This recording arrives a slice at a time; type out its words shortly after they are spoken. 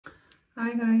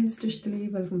Hi guys, Tashi Delek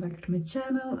I, welcome back to my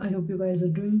channel. I hope you guys are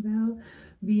doing well.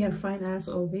 We are fine as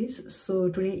always. So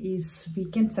today is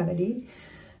weekend, Saturday.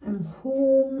 I'm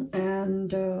home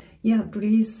and yeah,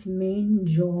 today's main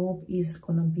job is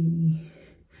gonna be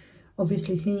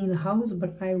obviously cleaning the house,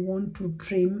 but I want to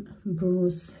trim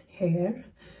Bruno's hair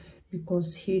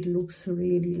because he looks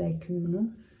really like,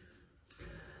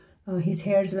 his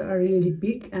hairs are really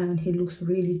big and he looks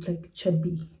really like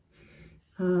chubby.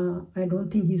 I don't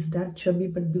think he's that chubby,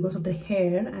 but because of the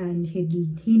hair and he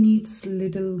needs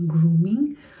little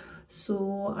grooming.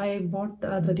 So I bought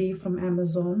the other day from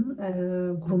Amazon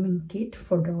a grooming kit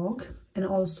for dog and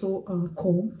also a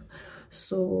comb.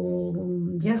 So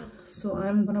yeah, so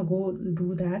I'm gonna go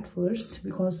do that first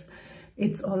because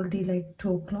it's already like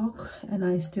 2 o'clock and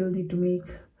I still need to make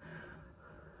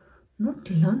not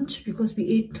lunch because we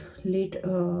ate late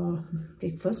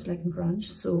breakfast, like brunch.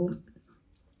 So,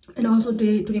 and also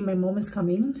today my mom is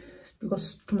coming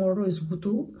because tomorrow is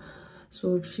Gutu,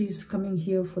 so she's coming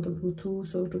here for the Gutu.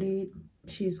 So today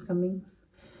she's coming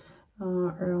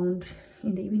around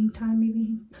in the evening time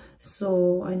maybe.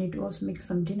 So I need to also make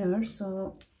some dinner.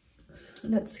 So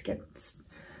let's get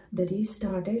the day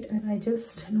started. And I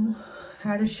just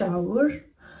had a shower.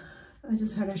 I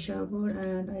just had a shower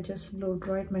and I just blow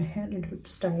dried my hair, a little bit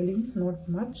styling, not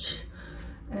much.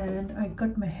 And I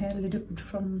cut my hair a little bit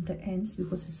from the ends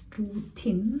because it's too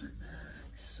thin.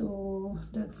 So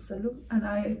that's the look. And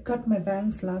I cut my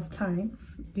bangs last time.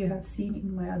 You have seen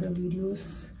in my other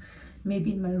videos,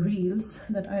 maybe in my reels,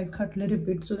 that I cut a little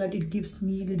bit so that it gives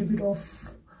me a little bit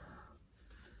of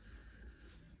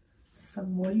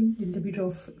some volume, a little bit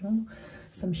of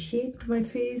some shape to my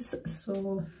face.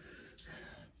 So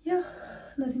yeah,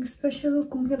 nothing special.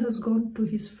 Chompel has gone to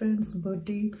his friend's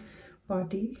birthday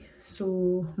party,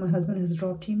 so my husband has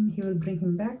dropped him. He will bring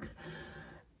him back.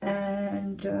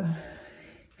 And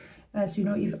as you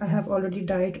know, if I have already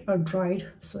dried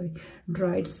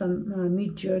some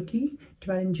meat jerky,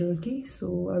 Tibetan jerky.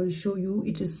 So I will show you.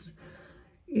 It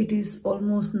is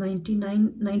almost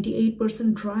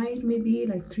 98% dried, maybe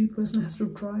like 3% has to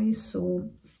dry. So,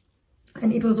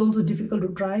 and it was also difficult to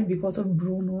dry because of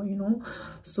Bruno,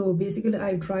 so basically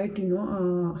I dried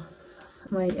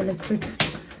my electric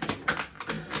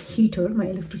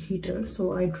heater,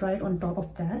 so I dried on top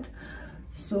of that.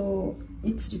 So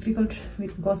it's difficult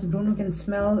because Bruno can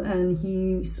smell and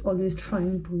he's always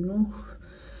trying to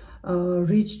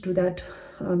reach to that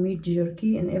meat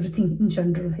jerky and everything in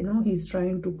general. He's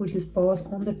trying to put his paws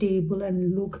on the table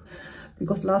and look,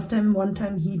 because one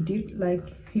time he did, like,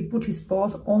 he put his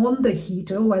paws on the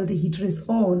heater while the heater is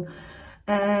on,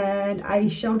 and I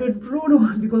shouted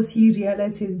Bruno because he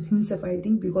realized himself, I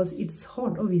think, because it's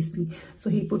hot obviously, so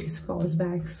he put his paws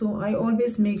back. So I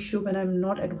always make sure when I'm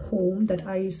not at home that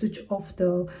I switch off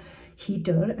the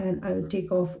heater and I will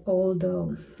take off all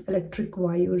the electric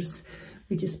wires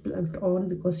which is plugged on,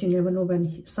 because you never know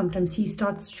when sometimes he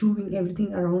starts chewing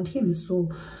everything around him. So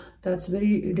that's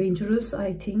very dangerous,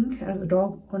 I think, as a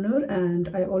dog owner. And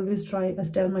I always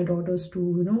tell my daughters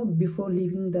to before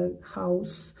leaving the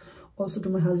house, also to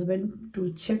my husband,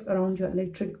 to check around your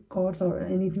electric cords or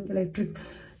anything electric,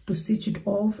 to switch it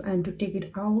off and to take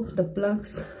it out, the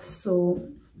plugs. So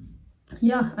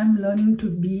yeah, I'm learning to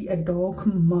be a dog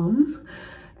mom.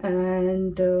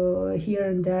 And here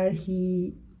and there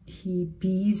he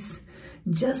pees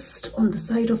just on the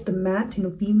side of the mat,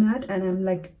 pee mat, and I'm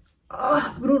like,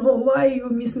 Bruno, why are you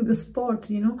missing the spot?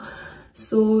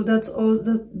 So that's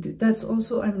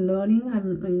also I'm learning.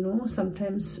 I'm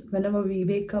sometimes whenever we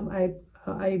wake up,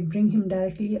 I bring him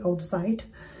directly outside,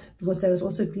 because there is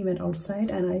also a pee mat outside,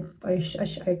 and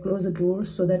I close the door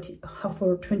so that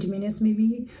for 20 minutes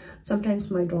maybe.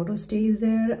 Sometimes my daughter stays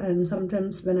there, and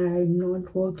sometimes when I'm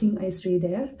not working I stay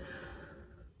there.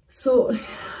 So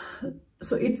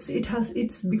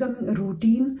it's becoming a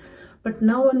routine. But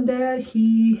now and there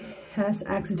he has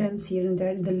accidents here and there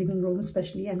in the living room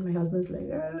especially, and my husband's like,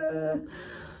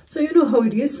 so you know how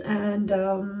it is. And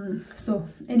so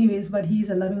anyways, but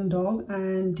he's a loving dog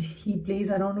and he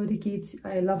plays around with the kids.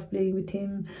 I love playing with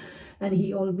him, and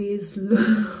he always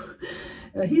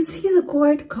he's a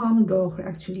quite calm dog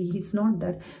actually. He's not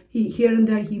that, here and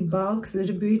there he barks a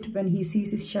little bit when he sees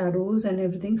his shadows and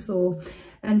everything. So,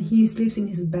 and he sleeps in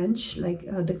his bench, like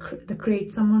the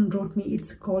crate. Someone wrote me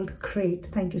it's called crate,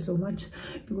 thank you so much,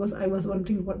 because I was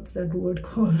wondering what's that word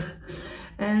called.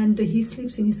 And he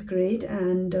sleeps in his crate.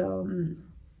 And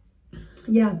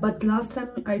yeah, but last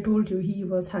time I told you he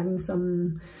was having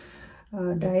some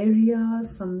diarrhea,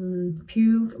 some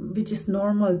puke, which is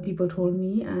normal, people told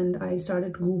me. And I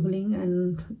started googling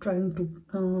and trying to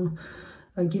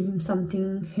give him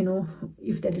something, you know,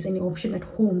 if there is any option at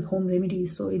home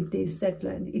remedies. So they said,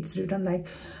 like, it's written like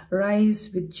rice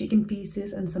with chicken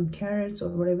pieces and some carrots or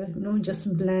whatever, you know,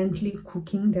 just blandly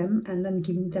cooking them and then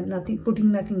giving them, nothing,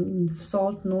 putting nothing in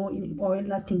salt, no in oil,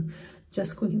 nothing,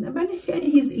 just cooking them, and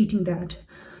he's eating that.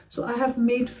 So I have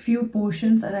made few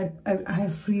portions and I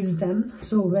have freezed them,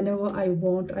 so whenever I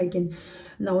want, I can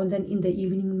now and then in the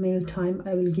evening meal time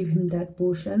I will give him that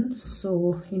portion,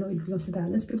 so you know it becomes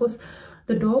balanced, because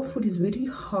the dog food is very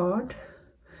hard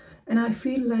and I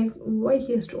feel like why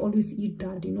he has to always eat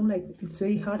that, you know, like it's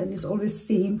very hard and it's always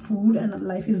same food and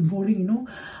life is boring, you know.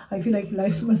 I feel like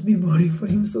life must be boring for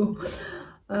him, so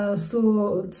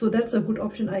so that's a good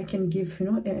option I can give, you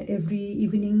know, every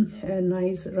evening, a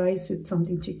nice rice with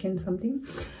something, chicken something,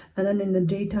 and then in the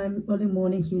daytime, early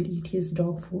morning, he will eat his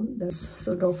dog food. That's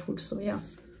so dog food. So yeah,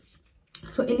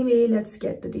 so anyway, let's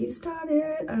get the day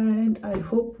started, and I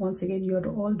hope once again you are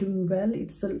all doing well.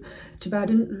 It's the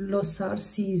Tibetan Losar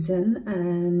season,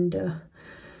 and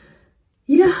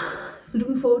yeah,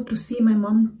 looking forward to see my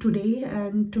mom today,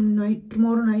 and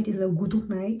tomorrow night is a Guduk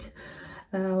night.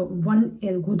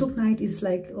 Guduk night is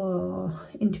like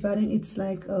in Tibetan, it's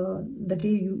like the day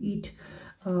you eat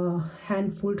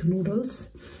handful noodles,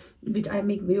 which I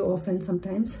make very often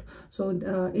sometimes. So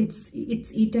it's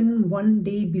eaten one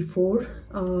day before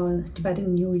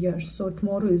Tibetan New Year. So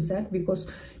tomorrow is that, because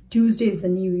Tuesday is the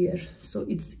New Year, so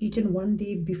it's eaten one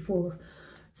day before.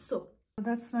 So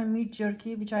that's my meat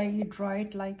jerky, which I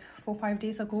dried like 4-5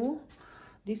 days ago.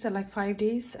 These are like 5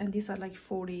 days and these are like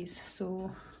 4 days, so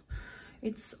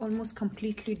it's almost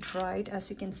completely dried, as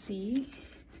you can see,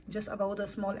 just above the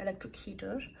small electric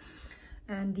heater.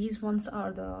 And these ones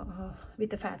are the with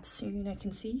the fats, you know, I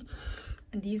can see,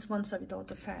 and these ones are without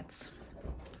the fats.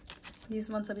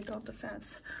 These ones are without the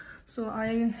fats. So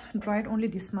I dried only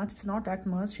this much, it's not that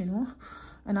much, you know,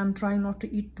 and I'm trying not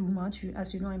to eat too much.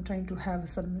 As you know, I'm trying to have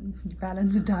some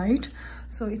balanced diet,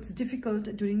 so it's difficult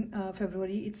during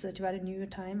February. It's a Tibetan New Year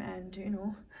time, and you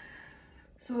know,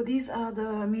 so these are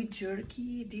the meat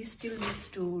jerky. These still needs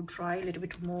to dry a little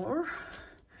bit more.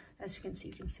 As you can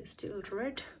see still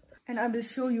red. And I will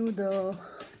show you the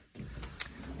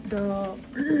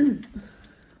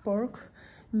pork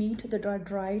meat that are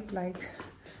dried. Like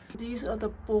these are the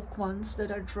pork ones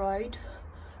that are dried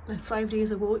like 5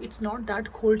 days ago. It's not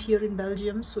that cold here in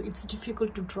Belgium, so it's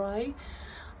difficult to dry.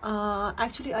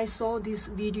 Actually, I saw this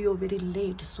video very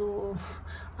late, so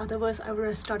otherwise I would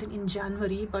have started in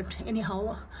January, but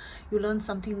anyhow, you learn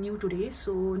something new today.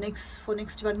 So for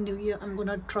next Tibetan New Year, I'm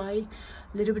gonna try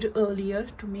a little bit earlier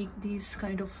to make these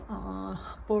kind of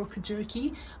pork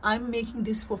jerky. I'm making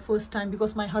this for first time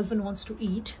because my husband wants to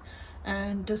eat,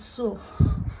 and so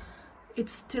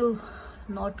it's still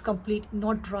not complete,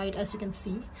 not dried, as you can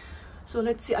see. So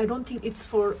let's see. I don't think it's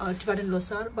for Tibetan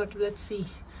Losar, but let's see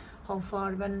how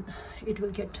far when it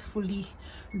will get fully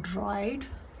dried.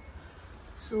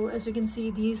 So as you can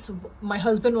see, these, my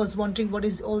husband was wondering what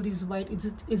is all these white,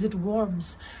 is it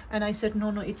worms? And I said no,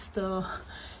 it's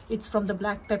from the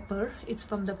black pepper. It's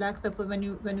from the black pepper. When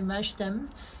you mash them,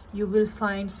 you will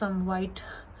find some white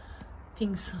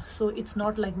things. So it's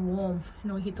not like worm, you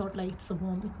know. He thought like it's a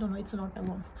worm. No, it's not a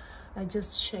worm. I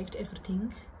just checked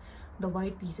everything. The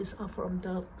white pieces are from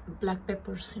the black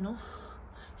peppers, you know,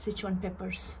 Sichuan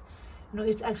peppers. No,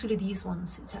 it's actually these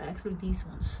ones. It's actually these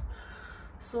ones.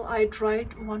 So I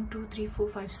tried 1, 2, 3, 4,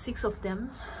 5, 6 of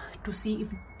them to see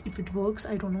if it works.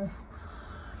 I don't know.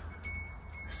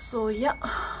 So yeah,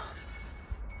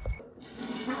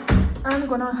 I'm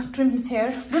gonna trim his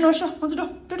hair. Bruno, show. What's the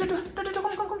come.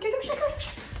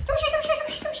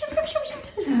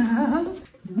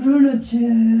 Bruno,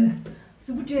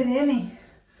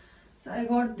 so I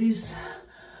got this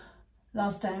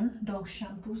last time dog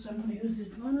shampoo, so I'm gonna use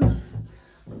this one.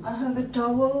 I have a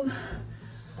towel.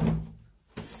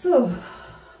 So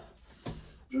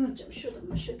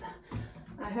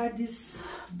I had this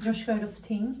brush kind of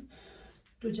thing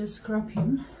to just scrub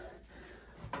him.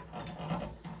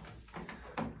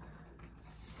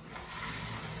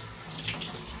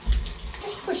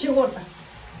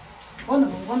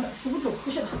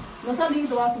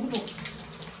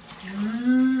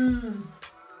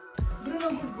 Bruno,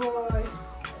 good boy.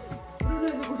 Bruno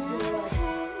is a good boy.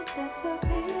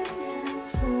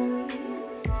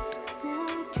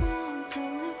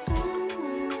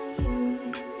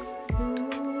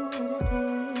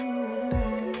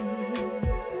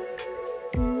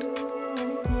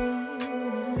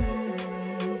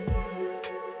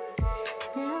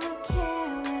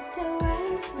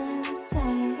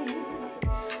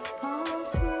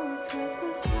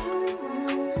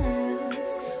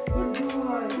 Good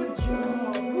boy, good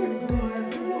job, good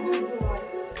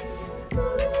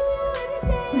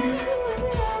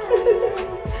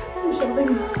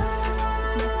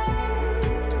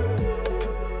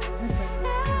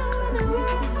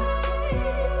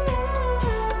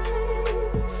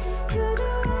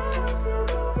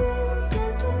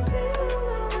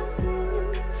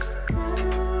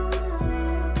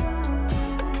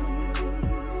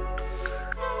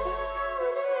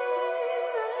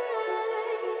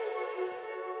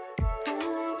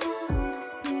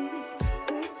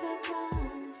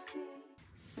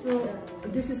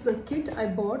this is the kit I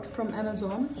bought from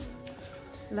Amazon,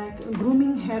 like a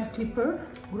grooming hair clipper.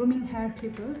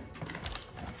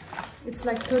 It's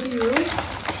like 30 euros.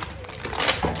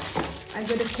 I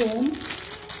get a comb,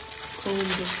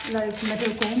 like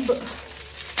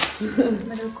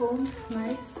metal comb,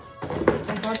 nice.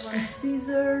 I got one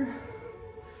scissor,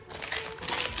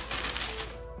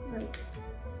 right,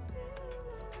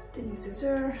 thin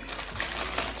scissor,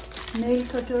 nail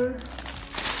cutter,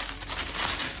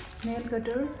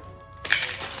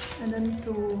 and then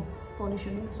to polish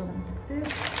your nails. So like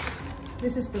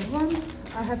this is the one.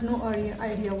 I have no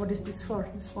idea what is this for.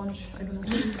 This sponge, I don't know.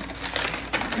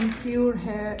 And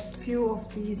few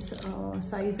of these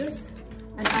sizes,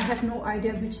 and I have no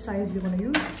idea which size we're gonna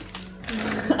use.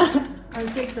 I'll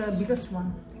take the biggest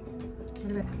one.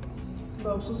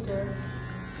 Bro, I'm so scared.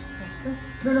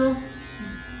 Bruno.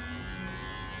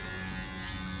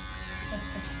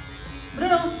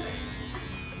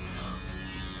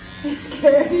 He's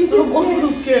scared. I'm also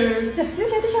scared.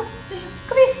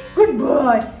 Come here. Good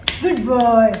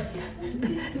boy.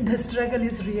 The struggle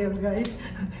is real, guys.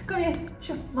 Come here.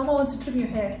 Sure. Mama wants to trim your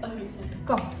hair.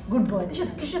 Come. Good boy.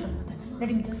 Let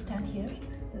me just stand here.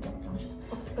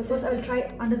 First, I'll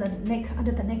try under the neck.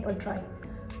 I'll try.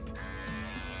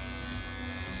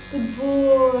 Good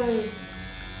boy.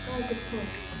 Oh, good boy.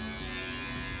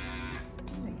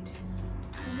 Right.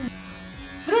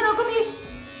 Bruno, come here.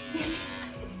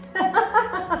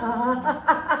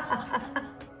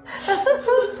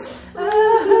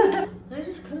 Can I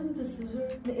just cut it with a scissor?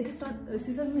 It is not a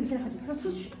scissor.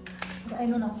 I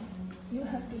know now. You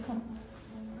have to come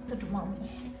to mommy.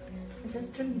 I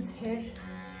just trim his hair.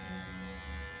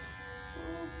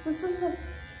 What's this?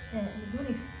 Yeah, do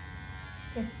this.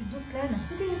 Okay, do plan.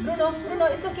 It's okay. Bruno,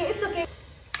 it's okay.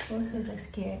 He's like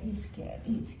scared. He's scared.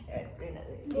 He's scared.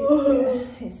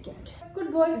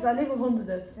 Good boy. Is alleen maar honden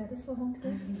dit? Ja, dat is voor hond.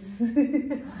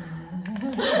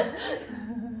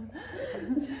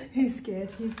 He's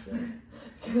scared.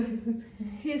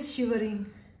 He's shivering.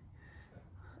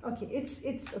 Okay,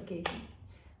 it's okay.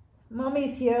 Mommy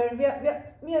is here.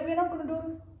 We're not gonna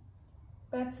do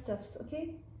bad stuffs,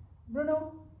 okay?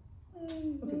 Bruno.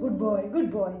 Okay, good boy.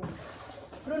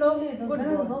 Bruno, good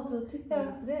boy.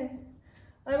 Yeah, there.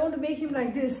 I want to make him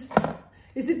like this.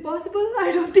 Is it possible?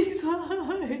 I don't think so.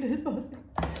 It is possible.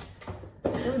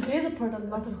 Dat is de hele part dat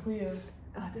wat een goeie.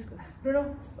 Ah, this is good.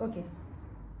 Bruno, okay.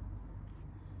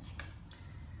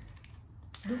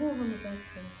 Doe gewoon van de kant.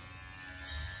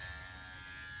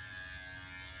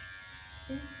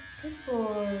 Good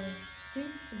boy. See?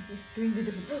 It's doing the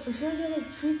different. We should get a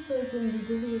treat so I can be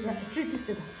busy with Yeah, that. treat this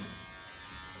to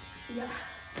Yeah.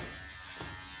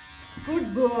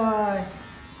 Good boy.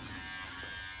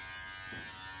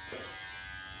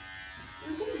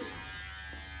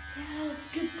 Yes,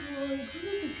 good boy.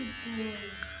 Who's a good boy?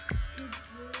 Good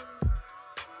boy.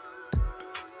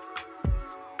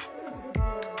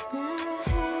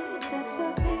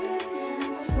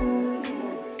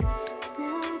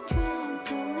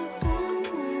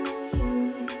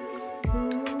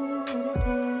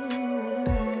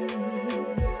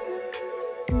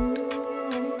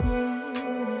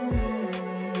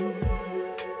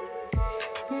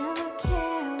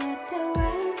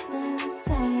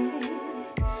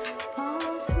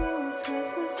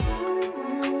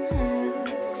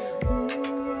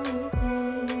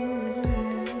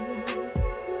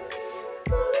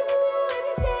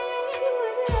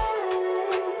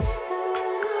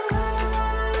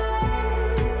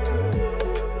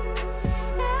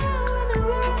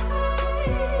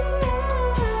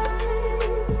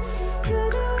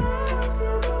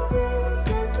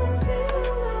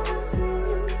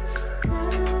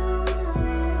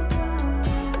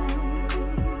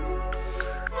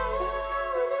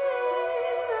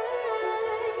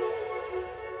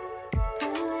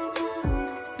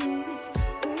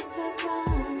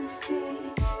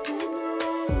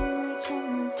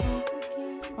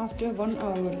 After 1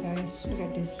 hour, guys, look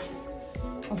at this.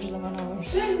 After 1 hour.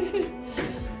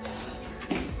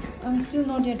 I'm still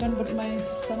not yet done, but my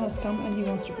son has come and he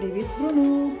wants to play with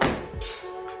Bruno.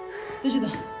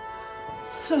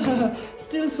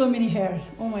 Still so many hair.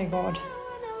 Oh my god.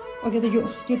 Okay,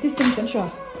 you this thing can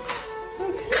show.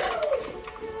 Look.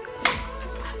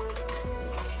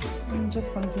 I'm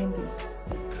just gonna clean this.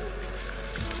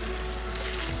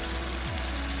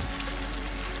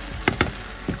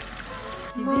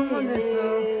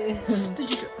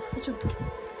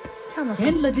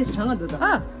 Handle this tongue.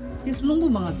 Ah, this lungu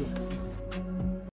mangadu.